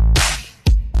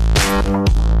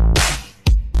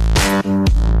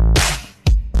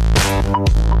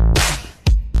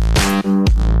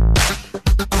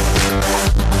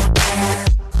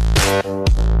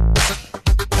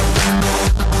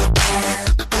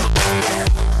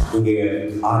 இங்கே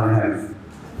ஆளுநர்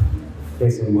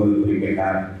பேசும்போது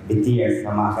குறிப்பிட்டார்,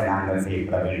 வித்தியாசமாக நாங்கள்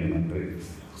செயல்பட வேண்டும் என்று.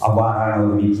 அவ்வாறான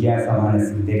ஒரு வித்தியாசமான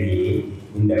சிந்தனையை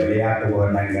இந்த விளையாட்டு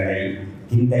உபகரணங்களை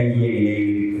பின்தங்கிய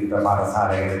நிலையில் இருக்கின்ற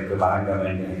பாடசாலைகளுக்கு வழங்க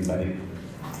வேண்டும் என்பது.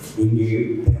 இங்கு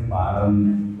பெரும்பாலும்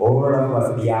ஓரளவு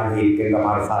வசதியாக இருக்கின்ற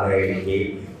பாடசாலைகளுக்கு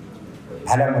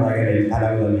பல முறைகளில்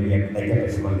பல உதவிகள்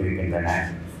கிடைக்கப்பட்டுக் கொண்டிருக்கின்றன.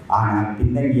 ஆனால்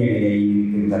பின்தங்கிய நிலையில்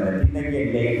இருக்கின்ற பின்தங்கிய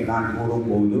நிலையில் நான்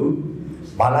கூறும்போது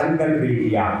வளங்கள்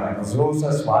ரீதியாக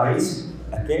ரிசோர்சஸ் வாய்ஸ்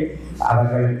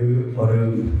அவர்களுக்கு ஒரு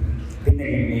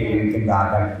பின்னணி நிலையில்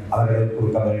இருக்கின்றார்கள், அவர்களுக்கு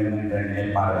கொடுக்க வேண்டும் என்ற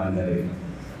நிலைப்பாடு வந்தது.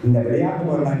 இந்த விளையாட்டு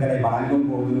உபகரணங்களை வழங்கும்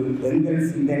போது எங்கள்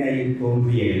சிந்தனையில்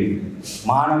தோன்றியது,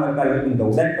 மாணவர்கள் இந்த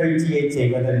உடற்பயிற்சியை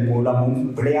செய்வதன் மூலமும்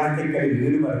விளையாட்டுகளில்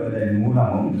ஈடுபடுவதன்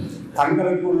மூலமும்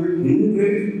தங்களுக்குள் நின்று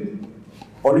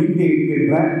ஒளிந்து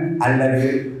இருக்கின்ற அல்லது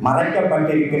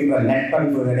மறைக்கப்பட்டிருக்கின்ற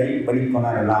நற்பண்புகளை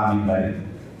வெளிக்கொணரலாம் என்பது.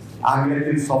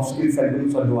 ஆங்கிலத்தில் சாஃப்ட் ஸ்கில்ஸ்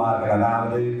என்றும் சொல்லுவார்கள்.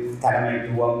 அதாவது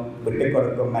தலைமைத்துவம், விட்டுக்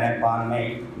கொடுக்கும் மனப்பான்மை,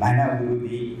 மன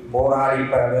உறுதி, போராடி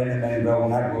பெற வேண்டும் என்ற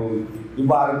உணர்வு,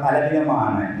 இவ்வாறு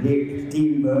பலவிதமான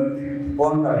டீம் ஒர்க்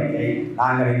போன்றவற்றை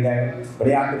நாங்கள் இந்த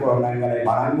விளையாட்டு உபகரணங்களை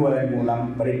வழங்குவதன் மூலம்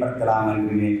வெளிப்படுத்தலாம்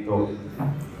என்று நினைத்தோம்.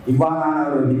 இவ்வாறான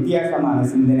ஒரு வித்தியாசமான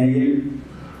சிந்தனையில்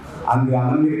அங்கு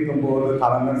அமர்ந்திருக்கும் போது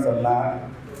கவர்னர் சொன்னார்,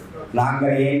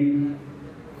 நாங்கள் ஏன்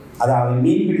அதாவது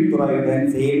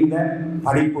மீன்பிடித்துறையுடன் சேர்ந்த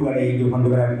படிப்புகளை இங்கு கொண்டு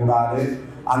வரக்கூடாது,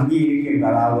 அங்கே இருக்கின்ற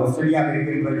அதாவது ஆஸ்திரேலியாவில்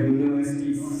இருக்கின்ற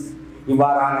யூனிவர்சிட்டிஸ்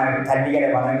இவ்வாறான கல்விகளை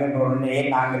வழங்குகின்ற உடனே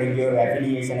நாங்கள் இங்கே ஒரு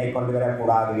அஃபிலியேஷனை கொண்டு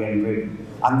வரக்கூடாது என்று.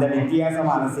 அந்த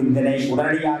வித்தியாசமான சிந்தனை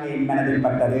உடனடியாக என் மனதில்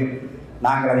பட்டது,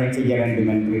 நாங்கள் அதை செய்ய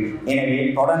வேண்டும் என்று. எனவே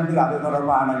தொடர்ந்து அது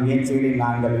தொடர்பான முயற்சிகளில்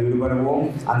நாங்கள் ஈடுபடுவோம்.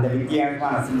 அந்த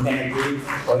வித்தியாசமான சிந்தனைக்கு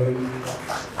ஒரு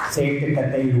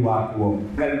செயற்திட்டத்தை உருவாக்குவோம்.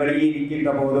 நாங்கள் வெளியே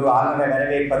இருக்கின்ற போது ஆளுநரை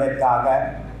வரவேற்பதற்காக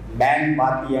பேண்ட்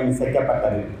வாத்தியம்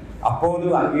இசைக்கப்பட்டது. அப்போது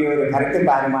அங்கே ஒரு கருத்து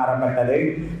பரிமாறப்பட்டது.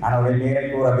 நான் அவருடைய பேரை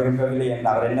கூற விரும்பவில்லை என்று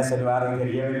அவர் என்ன சொல்வார்கள்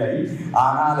தெரியவில்லை.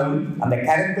 ஆனாலும் அந்த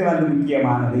கருத்து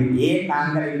முக்கியமானது. ஏன்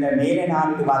நாங்கள் இந்த மேலே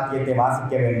நாட்டு வாத்தியத்தை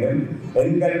வாசிக்க வேண்டும்?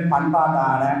 எங்கள்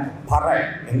பண்பாட்டான பறை,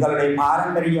 எங்களுடைய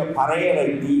பாரம்பரிய பறையை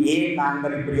வைத்து ஏன்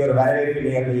நாங்கள் இப்படி ஒரு வரவேற்பு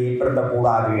நிகழ்வை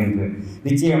ஏற்படுத்தக்கூடாது என்று.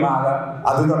 நிச்சயமாக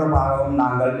அது தொடர்பாகவும்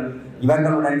நாங்கள்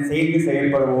இவர்களுடன் சேர்ந்து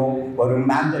செயல்படுவோம், ஒரு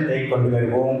மாற்றத்தை கொண்டு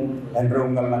வருவோம் என்று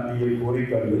உங்கள் மத்தியில்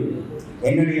கூறிக்கொண்டு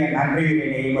என்னுடைய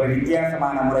நன்றியினை ஒரு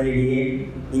வித்தியாசமான முறையிலேயே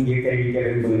இங்கே தெரிவிக்க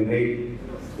விரும்புகின்றேன்.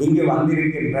 இங்கு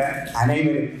வந்திருக்கின்ற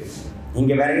அனைவருக்கும்,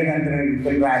 இங்கு வருகை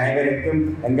தந்திருக்கின்ற அனைவருக்கும்,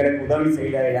 எங்களுக்கு உதவி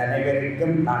செய்த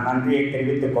அனைவருக்கும் நான் நன்றியை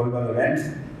தெரிவித்துக் கொள்வதுடன்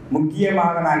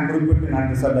முக்கியமாக நான் குறிப்பிட்டு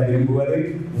நன்றி சொல்ல விரும்புவது,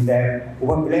 இந்த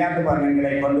விளையாட்டு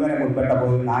உபகரணங்களை கொண்டு வர முற்பட்ட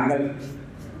போது நாங்கள்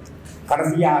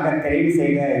கடைசியாக தெரிவு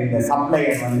செய்த இந்த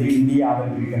சப்ளையர்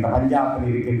இந்தியாவில் இருக்கின்ற பஞ்சாபில்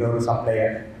இருக்கின்ற ஒரு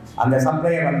சப்ளையர். அந்த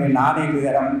சப்ளையர் 4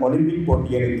 தரம் ஒலிம்பிக்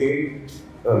போட்டிகளுக்கு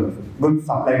குட்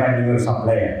சப்ளை பண்ணி ஒரு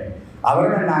சப்ளையர்.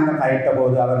 அவருடன் நாங்கள் கழித்த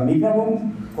போது அவர் மிகவும்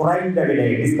குறைந்த விலை,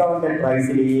 டிஸ்கவுண்டட்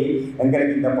ப்ரைஸிலேயே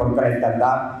எங்களுக்கு இந்த பொருட்களை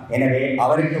தந்தார். எனவே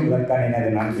அவருக்கு முதற்கான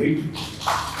எனது நன்றி.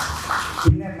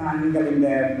 பின்னர் நாங்கள் இந்த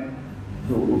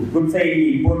குட் செய்தி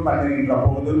இம்போர்ட் பண்ணுகின்ற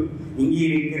போது இங்கே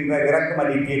இருக்கின்ற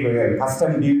இறக்குமதி தீர்வுகள்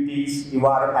கஸ்டம் டியூட்டிஸ்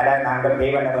இவ்வாறு பல நாங்கள் பே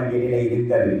பண்ண வேண்டிய நிலை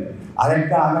இருந்தது.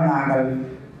 அதற்காக நாங்கள்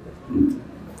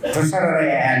ட்ரெஷரரை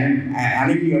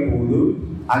அனுப்பிய போது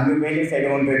அங்கு வேலை செய்து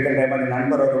கொண்டிருக்கின்ற எமது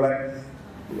நண்பர் ஒருவர்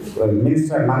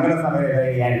மினிஸ்டர் மங்கள சமையலை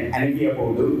அனுப்பிய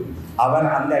போது அவர்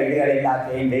அந்த இதுகள்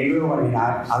எல்லாத்தையும் ரெனியூ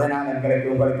பண்ணினார். அதனால்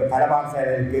எங்களுக்கு உங்களுக்கு பல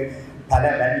பாசைகளுக்கு பல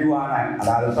வேல்யூவான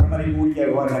அதாவது பெருமதி கூடிய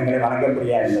விவரங்களை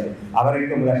வழங்கக்கூடிய இருந்தது.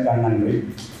 அவருக்கு முதற்கான நன்றி.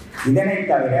 இதனை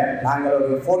தவிர நாங்கள்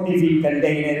ஒரு 40 feet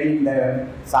கண்டெய்னரில் இந்த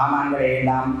சாமான்களை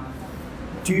எல்லாம்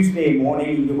டியூஸ்டே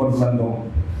மார்னிங் இங்கு கொண்டு வந்தோம்.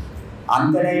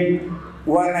 அத்தனை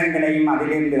உபகரணங்களையும்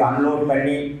அதிலிருந்து அன்லோட்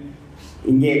பண்ணி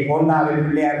இங்கே கோண்டாவில்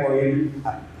பிள்ளையார் கோயில்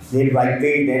வைத்து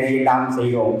இதனையெல்லாம்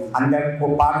செய்தோம்.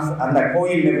 அந்த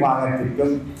கோயில்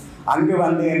நிர்வாகத்திற்கும் அங்கு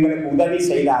வந்து எங்களுக்கு உதவி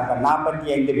செய்தார்கள்.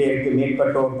 45 பேருக்கு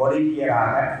மேற்பட்டோர்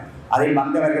வாலண்டியராக அதில்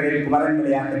வந்தவர்களில் குமரன்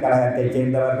விளையாட்டு கழகத்தைச்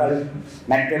சேர்ந்தவர்கள்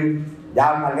மற்றும்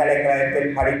ஜாழ்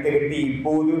பல்கலைக்கழகத்தில் படித்துவிட்டு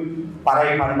இப்போது பறை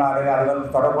பண்பாடு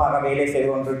அவர்கள் தொடர்பாக வேலை செய்து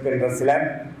கொண்டிருக்கின்ற சிலர்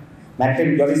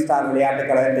மற்றும் ஜொலிஸ்டார் விளையாட்டுக்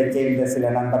கழகத்தைச் சேர்ந்த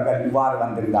சில நண்பர்கள் இவ்வாறு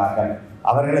வந்திருந்தார்கள்.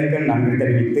 அவர்களுக்கு நன்றி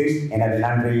தெரிவித்து எனது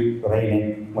நன்றி உரையினை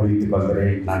முடித்துக்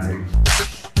கொள்கிறேன். நன்றி.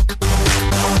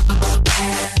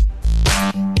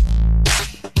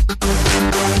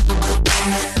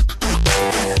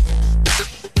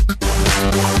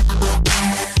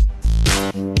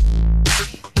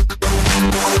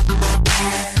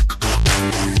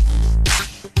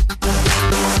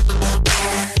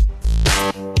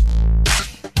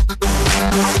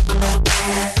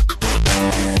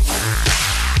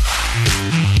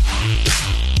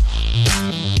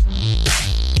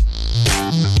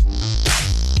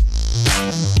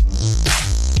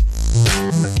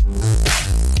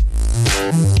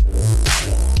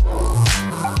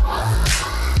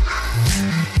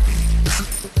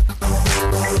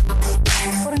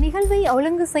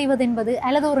 ஒழுங்கு செய்வதென்பது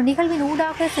அல்லது ஒரு நிகழ்வின்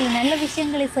ஊடாக சில நல்ல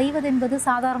விஷயங்களை செய்வதென்பது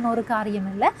சாதாரண ஒரு காரியம்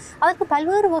அல்ல. அதற்கு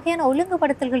பல்வேறு வகையான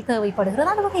ஒழுங்குபடுத்தல்கள் தேவைப்படுகிறது.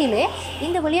 அந்த வகையிலே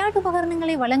இந்த விளையாட்டு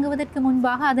உபகரணங்களை வழங்குவதற்கு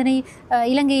முன்பாக அதனை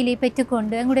இலங்கையிலே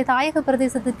பெற்றுக்கொண்டு எங்களுடைய தாயக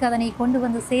பிரதேசத்திற்கு அதனை கொண்டு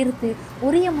வந்து சேர்த்து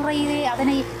உரிய முறையிலே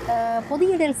அதனை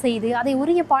பொதியிடல் செய்து அதை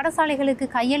உரிய பாடசாலைகளுக்கு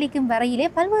கையளிக்கும் வரையிலே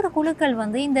பல்வேறு குழுக்கள்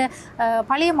வந்து இந்த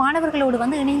பழைய மாணவர்களோடு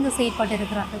வந்து இணைந்து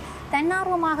செயற்பட்டிருக்கிறார்கள்.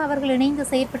 தன்னார்வமாக அவர்கள் இணைந்து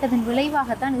செயற்பட்டதன்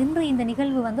விளைவாகத்தான் இன்று இந்த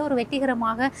நிகழ்வு வந்து ஒரு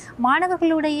வெற்றிகரமாக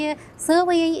மாணவர்களுடைய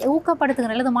சேவையை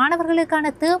ஊக்கப்படுத்துகிற அல்லது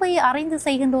மாணவர்களுக்கான தேவையை அறிந்து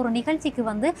செய்கின்ற ஒரு நிகழ்ச்சிக்கு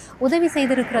வந்து உதவி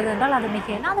செய்திருக்கிறது என்றால் அது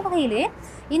மிக. அந்த வகையிலே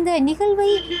இந்த நிகழ்வை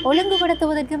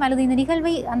ஒழுங்குபடுத்துவதற்கும் அல்லது இந்த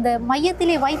நிகழ்வை அந்த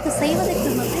மையத்திலே வைத்து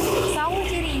செய்வதற்கும் வந்து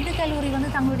சாவச்சேரி இந்து கல்லூரி வந்து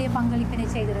தங்களுடைய பங்களிப்பினை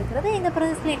செய்திருக்கிறது. இந்த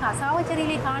பிரதேசத்திலே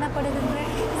சாவச்சேரியிலே காணப்படுகின்ற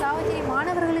சாவச்சேரி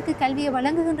மாணவர்களுக்கு கல்வியை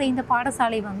வழங்குகின்ற இந்த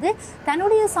பாடசாலை வந்து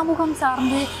தன்னுடைய சமூகம்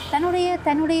சார்ந்து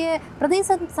தன்னுடைய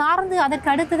பிரதேசம் சார்ந்து அதற்கு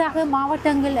அடுத்ததாக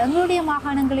மாவட்டங்கள் எங்களுடைய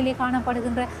மாகாணங்களிலே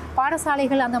காணப்படுகின்ற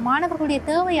பாடசாலைகள் அந்த மாணவர்களுடைய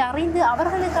தேவையை அறிந்து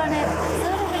அவர்களுக்கான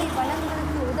சேவைகளை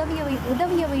வழங்குவதற்கு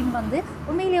உதவியவையும் வந்து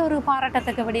உண்மையிலே ஒரு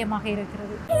பாராட்டத்தக்க விடயமாக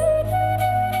இருக்கிறது.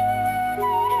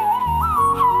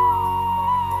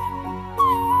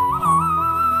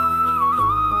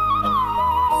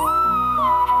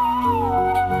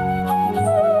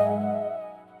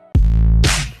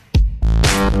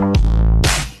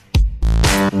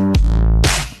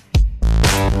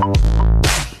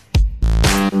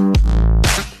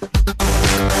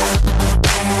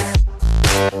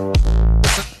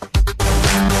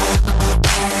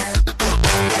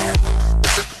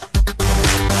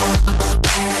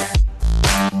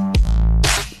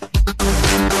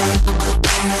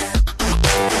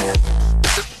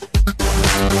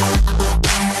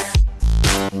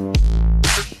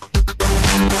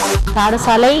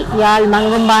 பாடசாலை யாழ்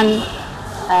மங்கம்பான்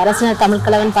அரசினர் தமிழ்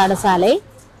கலவன் பாடசாலை.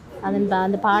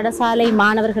 அந்த பாடசாலை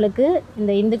மாணவர்களுக்கு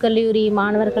இந்த இந்து கல்லூரி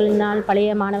மாணவர்களினால்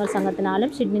பழைய மாணவர்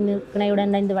சங்கத்தினாலும் சிட்னி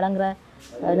கிணையுடன் இணைந்து வழங்குகிற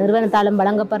நிறுவனத்தாலும்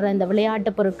வழங்கப்படுற இந்த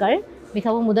விளையாட்டுப் பொருட்கள்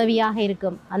மிகவும் உதவியாக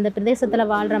இருக்கும். அந்த பிரதேசத்தில்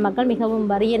வாழ்கிற மக்கள் மிகவும்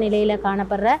வறிய நிலையில்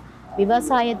காணப்படுற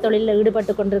விவசாய தொழிலில்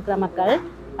ஈடுபட்டு கொண்டிருக்கிற மக்கள்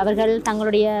அவர்கள்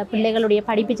தங்களுடைய பிள்ளைகளுடைய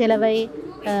படிப்பு செலவை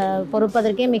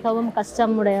பொறுப்பதற்கே மிகவும்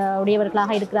கஷ்டம்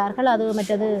உடையவர்களாக இருக்கிறார்கள். அது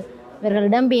மற்றது இவர்கள்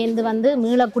இடம்பெயர்ந்து வந்து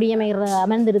மீளக்குடியமை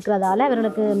அமர்ந்திருக்கிறதால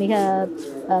அவர்களுக்கு மிக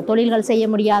தொழில்கள் செய்ய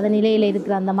முடியாத நிலையில்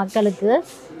இருக்கிற அந்த மக்களுக்கு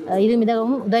இது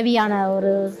மிகவும் உதவியான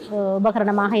ஒரு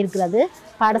உபகரணமாக இருக்கிறது.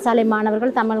 பாடசாலை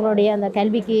மாணவர்கள் தங்களுடைய அந்த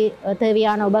கல்விக்கு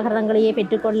தேவையான உபகரணங்களையே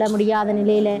பெற்றுக்கொள்ள முடியாத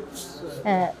நிலையில்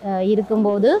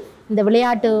இருக்கும்போது இந்த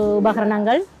விளையாட்டு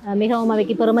உபகரணங்கள் மிகவும்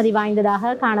அவைக்கு பெறுமதி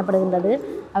வாய்ந்ததாக காணப்படுகின்றது.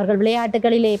 அவர்கள்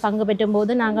விளையாட்டுகளிலே பங்கு பெற்றும்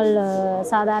போது நாங்கள்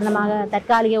சாதாரணமாக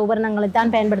தற்காலிக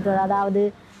உபகரணங்களைத்தான் பயன்படுத்துவது, அதாவது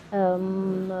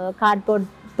கார்ட்போர்ட்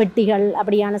பெட்டிகள்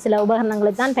அப்படியான சில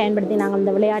உபகரணங்களை தான் பயன்படுத்தி நாங்கள்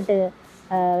இந்த விளையாட்டு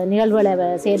நிகழ்வுகளை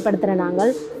செயற்படுத்துகிற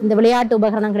நாங்கள் இந்த விளையாட்டு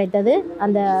உபகரணம் கிடைத்தது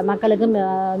அந்த மக்களுக்கு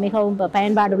மிகவும்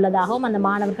பயன்பாடு உள்ளதாகவும் அந்த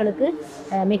மாணவர்களுக்கு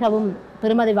மிகவும்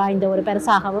பெருமதி வாய்ந்த ஒரு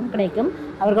பரிசாகவும் கிடைக்கும்.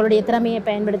 அவர்களுடைய திறமையை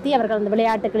பயன்படுத்தி அவர்கள் அந்த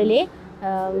விளையாட்டுகளிலே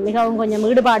மிகவும் கொஞ்சம்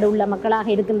ஈடுபாடு உள்ள மக்களாக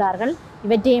இருக்கின்றார்கள்.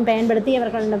 இவற்றையும் பயன்படுத்தி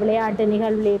அவர்கள் இந்த விளையாட்டு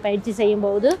நிகழ்வுகளை பயிற்சி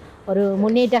செய்யும்போது ஒரு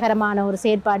முன்னேற்றகரமான ஒரு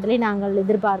செயற்பாட்டிலே நாங்கள்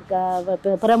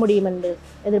பெற முடியும் என்று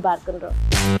எதிர்பார்க்கின்றோம்.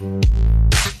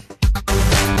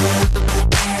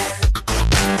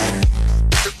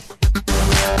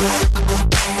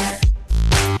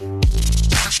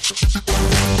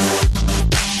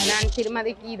 நான்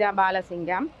திருமதி கீதா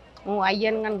பாலசிங்கம்,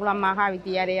 ஐயன்கன்குளம் மகா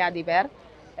வித்தியாலய அதிபர்.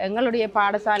 எங்களுடைய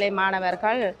பாடசாலை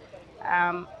மாணவர்கள்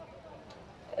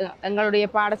எங்களுடைய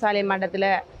பாடசாலை மட்டத்தில்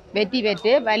வெற்றி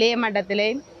பெற்று வலய மட்டத்திலே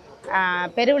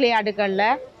பெரு விளையாட்டுகளில்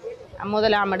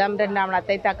 1ஆம் இடம் 2ஆம்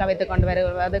இடத்தை தக்க வைத்து கொண்டு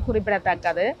வருவது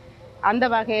குறிப்பிடத்தக்கது. அந்த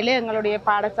வகையில் எங்களுடைய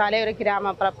பாடசாலை ஒரு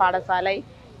கிராமப்புற பாடசாலை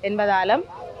என்பதாலும்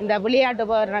இந்த விளையாட்டு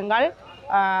உபகரணங்கள்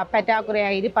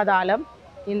பற்றாக்குறையாக இருப்பதாலும்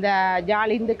இந்த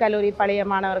ஜாழ் இந்து கல்லூரி பழைய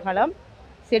மாணவர்களும்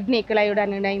சிட்னி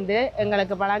கிளையுடன் இணைந்து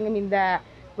எங்களுக்கு வழங்கும் இந்த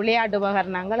விளையாட்டு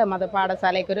உபகரணங்கள் எமது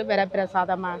பாடசாலைக்கு ஒரு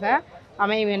வரப்பிரசாதமாக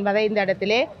அமையும் என்பதை இந்த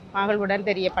இடத்திலே மகிழ்வுடன்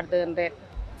தெரியப்படுத்துகின்றேன்.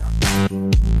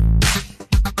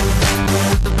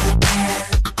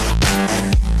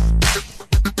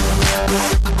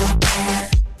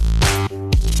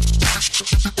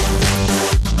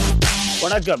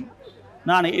 வணக்கம்.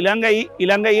 நான்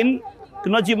இலங்கையின்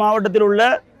கிளிநொச்சி மாவட்டத்தில் உள்ள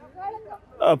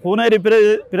பூனேரி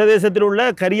பிரதேசத்தில் உள்ள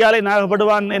கரியாலை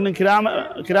நாகப்படுவான் என்னும்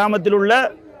கிராமத்தில் உள்ள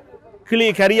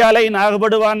கரியாலை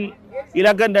நாகப்படுவான்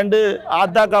இலக்கம் 2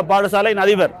 ஆத்தாக்கா பாடசாலையின்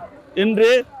அதிபர். இன்று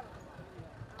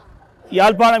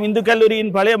யாழ்ப்பாணம் இந்து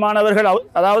கல்லூரியின் பழைய மாணவர்கள்,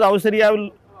 அதாவது ஆஸ்திரேலியாவில்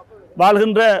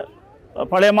வாழ்கின்ற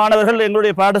பழைய மாணவர்கள்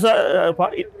எங்களுடைய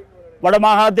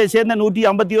வடமாகாணத்தை சேர்ந்த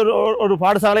 151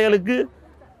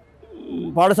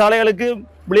 பாடசாலைகளுக்கு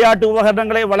விளையாட்டு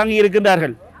உபகரணங்களை வழங்கி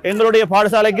இருக்கின்றார்கள். எங்களுடைய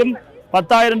பாடசாலைக்கும்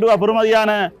 10,000 ரூபாய்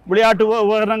பெறுமதியான விளையாட்டு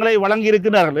உபகரணங்களை வழங்கி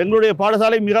இருக்கின்றார்கள். எங்களுடைய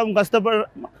பாடசாலை மிகவும்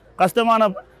கஷ்டமான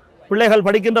பிள்ளைகள்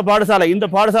படிக்கின்ற பாடசாலை. இந்த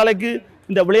பாடசாலைக்கு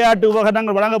இந்த விளையாட்டு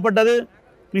உபகரணங்கள் வழங்கப்பட்டது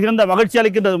மிகுந்த மகிழ்ச்சி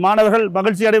அளிக்கின்றது. மாணவர்கள்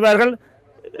மகிழ்ச்சி அடைவார்கள்.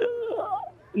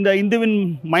 இந்த இந்துவின்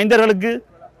மைந்தர்களுக்கு,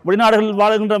 வெளிநாடுகளில்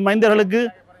வாழ்கின்ற மைந்தர்களுக்கு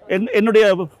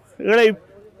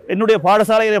என்னுடைய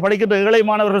பாடசாலையில் படிக்கின்ற ஏழை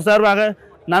மாணவர்கள் சார்பாக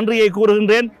நன்றியை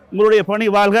கூறுகின்றேன். உங்களுடைய பணி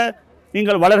வாழ்க,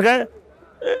 நீங்கள் வளர்க.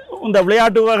 இந்த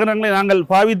விளையாட்டு உபகரணங்களை நாங்கள்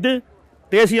பாவித்து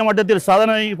தேசிய மட்டத்தில்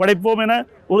சாதனை படைப்போம் என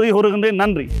உறுதி கூறுகின்றேன்.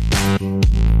 நன்றி.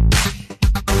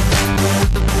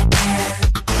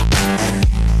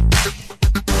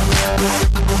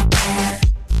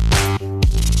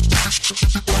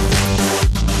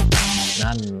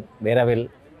 நான் வேரவில்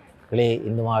கிளை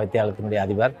இந்து மகாவித்தியாலயத்தினுடைய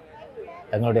அதிபர்.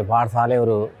 எங்களுடைய பாடசாலை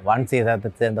ஒரு வன்சீதத்தை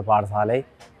சேர்ந்த பாடசாலை.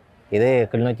 இது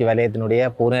கிளிநொச்சி வலயத்தினுடைய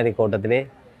பூனேரி கோட்டத்திலே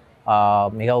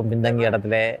மிகவும் பின்தங்கிய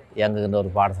இடத்துல இயங்குகின்ற ஒரு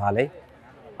பாடசாலை.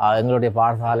 எங்களுடைய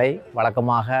பாடசாலை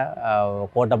வழக்கமாக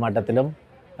கோட்ட மட்டத்திலும்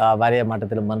வலய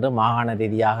மட்டத்திலும் வந்து மாகாண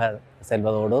ரீதியாக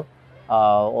செல்வதோடு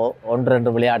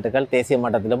 1-2 விளையாட்டுகள் தேசிய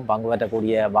மட்டத்திலும் பங்கு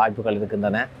பெற்றக்கூடிய வாய்ப்புகள்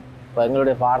இருக்கின்றன. இப்போ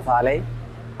எங்களுடைய பாடசாலை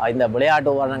இந்த விளையாட்டு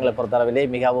உபகரணங்களை பொறுத்தளவிலே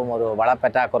மிகவும் ஒரு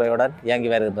வளப்பற்றாக்குறையுடன்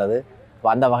இயங்கி வருகின்றது.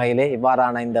 அந்த வகையிலே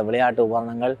இவ்வாறான இந்த விளையாட்டு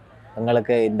உபகரணங்கள்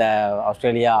எங்களுக்கு இந்த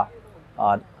ஆஸ்திரேலியா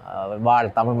வாழ்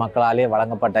தமிழ் மக்களாலே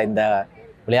வழங்கப்பட்ட இந்த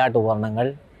விளையாட்டு உபகரணங்கள்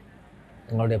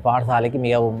எங்களுடைய பாடசாலைக்கு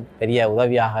மிகவும் பெரிய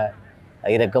உதவியாக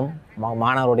இருக்கும்.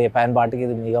 மாணவருடைய பயன்பாட்டுக்கு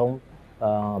இது மிகவும்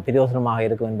பிரயோசனமாக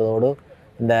இருக்கும் என்பதோடு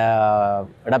இந்த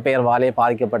இடப்பெயர்வாலே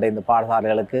பாதிக்கப்பட்ட இந்த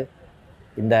பாடசாலைகளுக்கு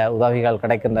இந்த உதவிகள்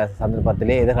கிடைக்கின்ற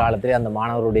சந்தர்ப்பத்திலே எதிர்காலத்திலே அந்த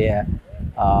மாணவருடைய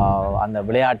அந்த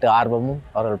விளையாட்டு ஆர்வமும்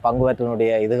அவர்கள் பங்கு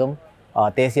பெற்றினுடைய இதுவும்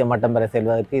தேசிய மட்டம் பெற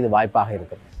செல்வதற்கு இது வாய்ப்பாக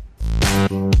இருக்கும்.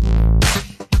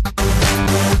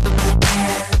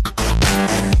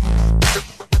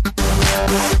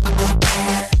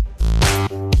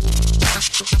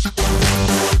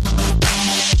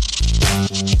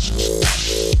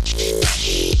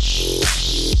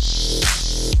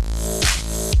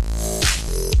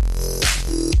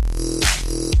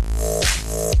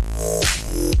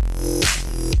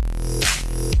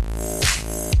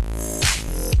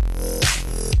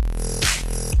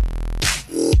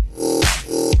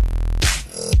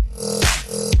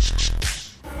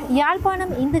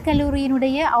 யாழ்ப்பாணம் இந்து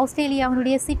கல்லூரியினுடைய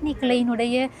ஆஸ்திரேலியாவினுடைய சிட்னி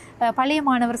கிளையினுடைய பழைய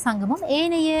மாணவர் சங்கமும்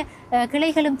ஏனைய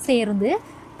கிளைகளும் சேர்ந்து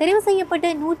தெரிவு செய்யப்பட்ட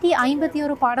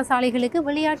 151 பாடசாலைகளுக்கு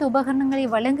விளையாட்டு உபகரணங்களை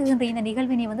வழங்குகின்ற இந்த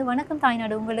நிகழ்வினை வந்து வணக்கம்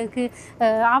தாய்நாடு உங்களுக்கு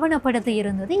ஆவணப்படுத்தி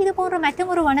இருந்தது. இது போன்ற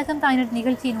மற்றொரு வணக்கம் தாய்நாடு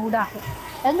நிகழ்ச்சியின் ஊடாக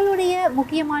எங்களுடைய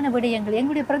முக்கியமான விடயங்கள்,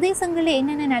 எங்களுடைய பிரதேசங்களில்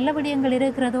என்னென்ன நல்ல விடயங்கள்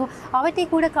இருக்கிறதோ அவற்றை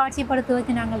கூட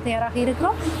காட்சிப்படுத்துவதற்கு நாங்கள் தயாராக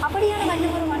இருக்கிறோம். அப்படியான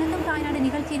மற்றொரு வணக்கம் தாய்நாடு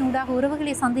நிகழ்ச்சியின் ஊடாக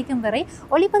உறவுகளை சந்திக்கும் வரை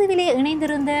ஒளிப்பதிவிலே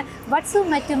இணைந்திருந்த வட்சு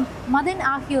மற்றும் மதன்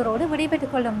ஆகியோரோடு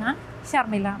விடைபெற்றுக் கொள்ளும் நான்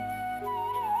ஷர்மிளா.